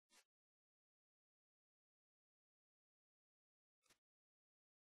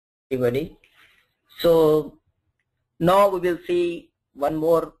everybody. So now we will see one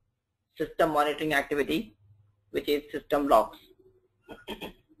more system monitoring activity, which is system logs.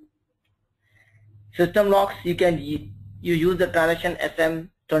 System logs, you use the transaction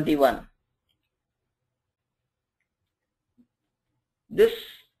SM21. This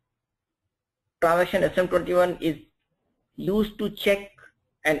transaction SM21 is used to check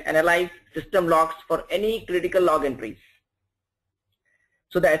and analyze system logs for any critical log entries.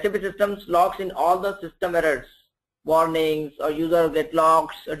 So the SAP systems logs in all the system errors, warnings, or user get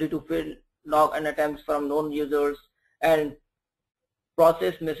logs due to field log and attempts from known users, and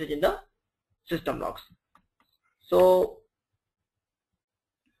process message in the system logs. So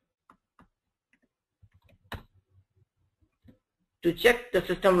to check the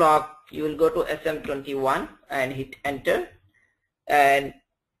system log, you will go to SM21 and hit enter, and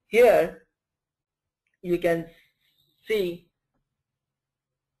here you can see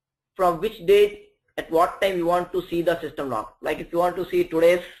from which date at what time you want to see the system log. Like if you want to see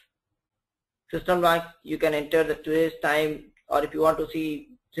today's system log, you can enter the today's time, or if you want to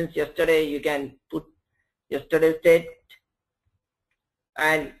see since yesterday, you can put yesterday's date,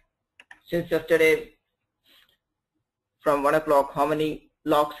 and since yesterday from 1 o'clock how many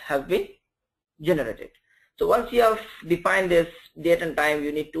logs have been generated. So once you have defined this date and time,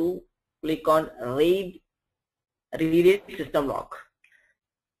 you need to click on read system log.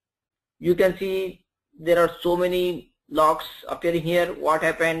 You can see there are so many logs appearing here, what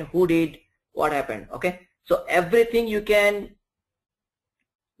happened, who did, what happened. Okay, so everything you can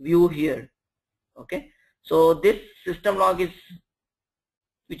view here. Okay, so this system log is,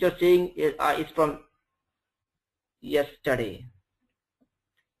 which you're seeing is from yesterday.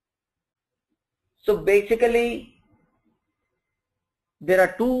 So basically there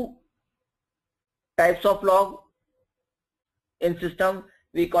are two types of log in system.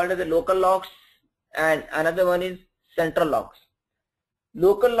 We call it the local logs, and another one is central logs.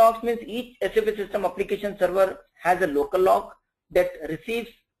 Local logs means each SAP system application server has a local log that receives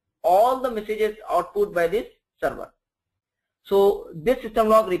all the messages output by this server. So this system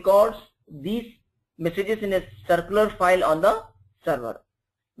log records these messages in a circular file on the server.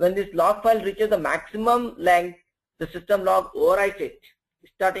 When this log file reaches the maximum length, the system log overwrites it,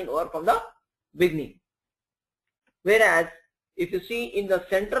 starting over from the beginning. Whereas if you see in the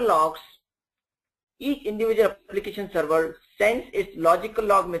central logs, each individual application server sends its logical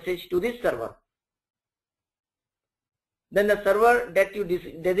log message to this server. Then the server that you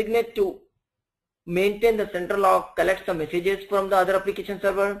designate to maintain the central log collects the messages from the other application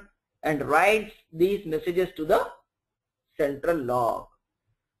server and writes these messages to the central log.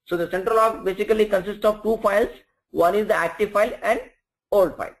 So the central log basically consists of two files. One is the active file and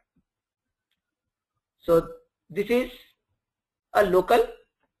old file. So this is a local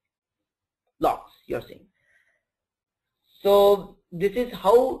logs you're seeing. So this is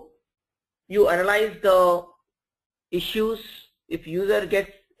how you analyze the issues. If user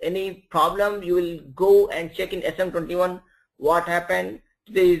gets any problem, you will go and check in SM21 what happened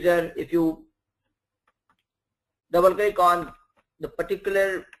to the user. If you double click on the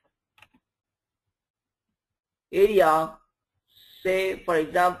particular area, say for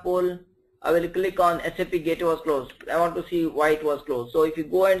example I will click on SAP gateway was closed. I want to see why it was closed. So if you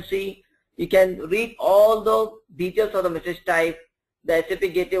go and see, you can read all the details of the message type. The SAP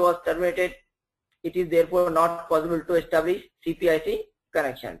gateway was terminated. It is therefore not possible to establish CPIC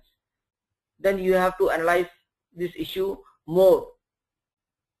connections. Then you have to analyze this issue more.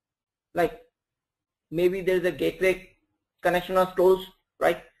 Like maybe there is a gateway connection was closed,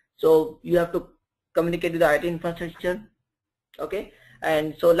 right? So you have to communicate with the IT infrastructure. Okay,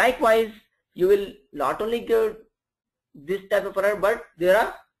 and so likewise you will not only get this type of error, but there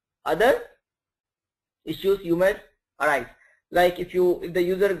are other issues you might arise. Like if the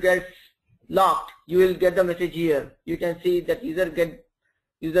user gets locked, you will get the message here. You can see that user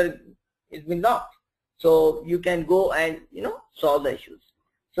is been locked. So you can go and solve the issues.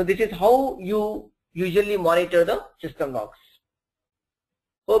 So this is how you usually monitor the system logs.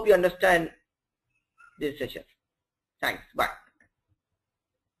 Hope you understand this session. Thanks. Bye.